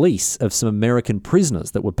the release of some American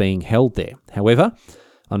prisoners that were being held there. However,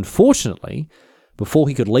 unfortunately, before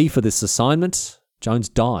he could leave for this assignment, Jones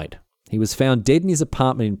died. He was found dead in his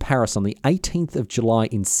apartment in Paris on the 18th of July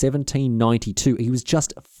in 1792. He was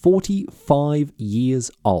just 45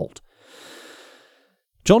 years old.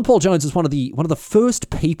 John Paul Jones was one of the first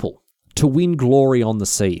people to win glory on the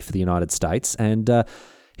sea for the United States, and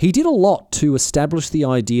he did a lot to establish the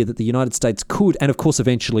idea that the United States could, and of course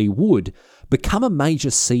eventually would, become a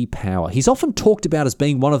major sea power. He's often talked about as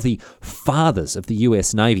being one of the fathers of the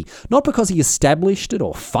US Navy, not because he established it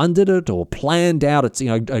or funded it or planned out its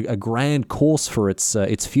a grand course for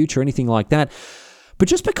its future or anything like that, but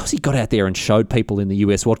just because he got out there and showed people in the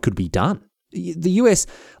US what could be done. The US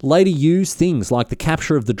later used things like the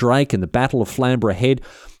capture of the Drake and the Battle of Flamborough Head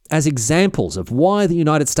as examples of why the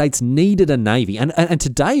United States needed a Navy. And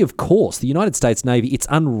today, of course, the United States Navy, it's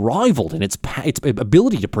unrivaled in its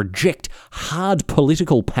ability to project hard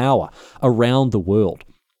political power around the world.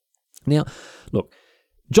 Now, look,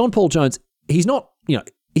 John Paul Jones, he's not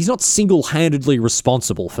single-handedly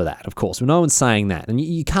responsible for that, of course. No one's saying that. And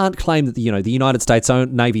you can't claim that the United States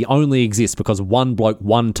Navy only exists because one bloke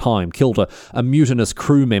one time killed a mutinous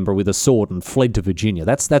crew member with a sword and fled to Virginia.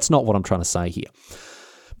 That's not what I'm trying to say here.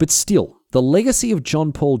 But still, the legacy of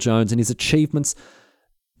John Paul Jones and his achievements,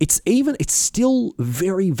 it's still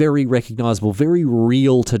very, very recognisable, very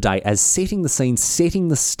real today as setting the scene, setting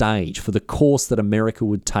the stage for the course that America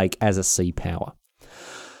would take as a sea power.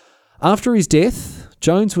 After his death,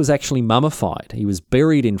 Jones was actually mummified. He was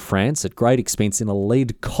buried in France at great expense in a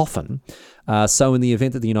lead coffin. So in the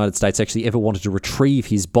event that the United States actually ever wanted to retrieve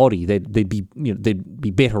his body, they'd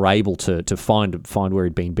be better able to find where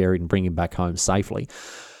he'd been buried and bring him back home safely.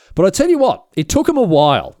 But I tell you what, it took him a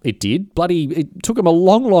while. It did. It took him a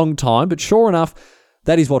long, long time. But sure enough,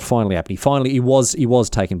 that is what finally happened. He was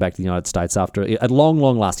taken back to the United States at long,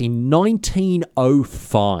 long last. In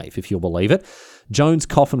 1905, if you'll believe it, Jones'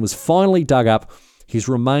 coffin was finally dug up. His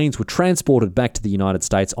remains were transported back to the United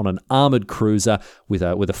States on an armoured cruiser with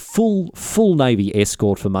a full Navy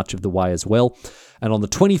escort for much of the way as well. And on the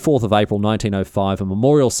 24th of April 1905, a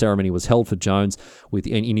memorial ceremony was held for Jones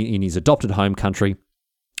in his adopted home country,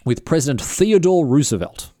 with President Theodore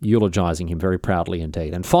Roosevelt eulogising him very proudly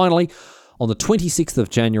indeed. And finally, on the 26th of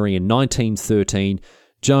January in 1913,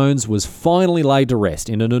 Jones was finally laid to rest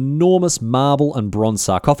in an enormous marble and bronze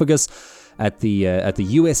sarcophagus at the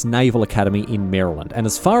US Naval Academy in Maryland. And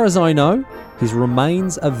as far as I know, his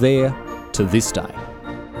remains are there to this day.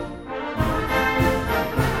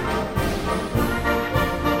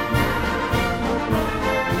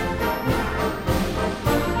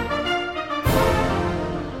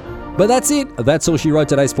 But that's it. That's all she wrote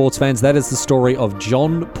today, sports fans. That is the story of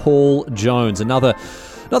John Paul Jones. Another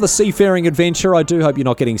seafaring adventure. I do hope you're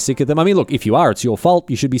not getting sick of them. I mean, look, if you are, it's your fault.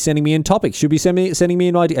 You should be sending me in topics. You should be sending me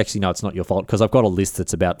in ideas. Actually, no, it's not your fault because I've got a list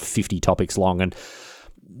that's about 50 topics long, and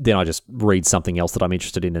then I just read something else that I'm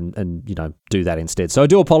interested in and do that instead. So I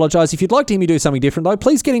do apologise. If you'd like to hear me do something different, though,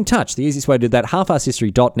 please get in touch. The easiest way to do that,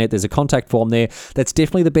 halfarsedhistory.net. There's a contact form there. That's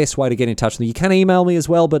definitely the best way to get in touch with me. You can email me as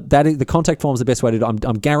well, but the contact form is the best way to do it.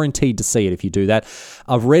 I'm guaranteed to see it if you do that.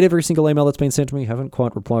 I've read every single email that's been sent to me. Haven't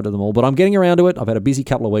quite replied to them all, but I'm getting around to it. I've had a busy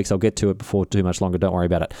couple of weeks. I'll get to it before too much longer. Don't worry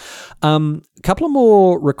about it. A couple of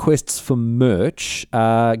more requests for merch.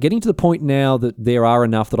 Getting to the point now that there are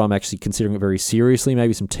enough that I'm actually considering it very seriously.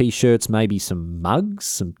 Maybe some t-shirts, maybe some mugs,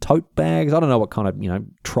 some tote bags. I don't know what kind of,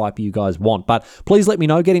 tripe you guys want, but please let me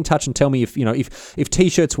know. Get in touch and tell me if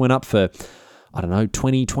t-shirts went up for, I don't know,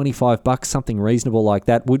 $20, $25, something reasonable like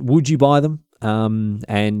that. Would you buy them?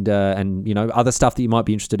 And other stuff that you might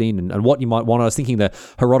be interested in and what you might want. I was thinking the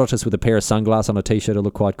Herodotus with a pair of sunglasses on a t-shirt will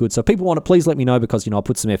look quite good. So if people want it, please let me know, because, I'll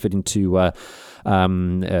put some effort into,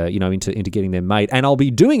 into getting them made. And I'll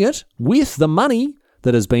be doing it with the money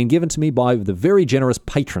that has been given to me by the very generous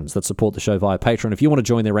patrons that support the show via Patreon. If you want to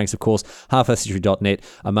join their ranks, of course, halfarsedhistory.net,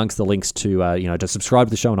 amongst the links to, to subscribe to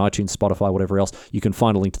the show on iTunes, Spotify, whatever else, you can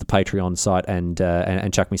find a link to the Patreon site and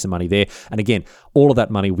chuck me some money there. And again, all of that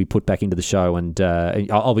money will be put back into the show, and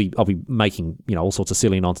I'll be making, all sorts of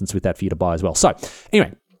silly nonsense with that for you to buy as well. So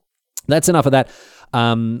anyway, that's enough of that.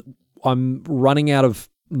 I'm running out of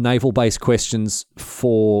naval-based questions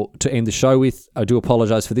to end the show with. I do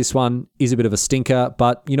apologise for this one. Is a bit of a stinker,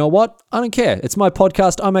 but you know what? I don't care. It's my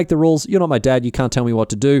podcast. I make the rules. You're not my dad. You can't tell me what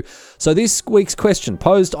to do. So this week's question,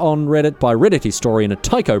 posed on Reddit by Reddit historian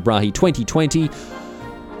Tycho Brahe 2020.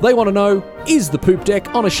 They want to know, is the poop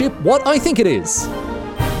deck on a ship what I think it is?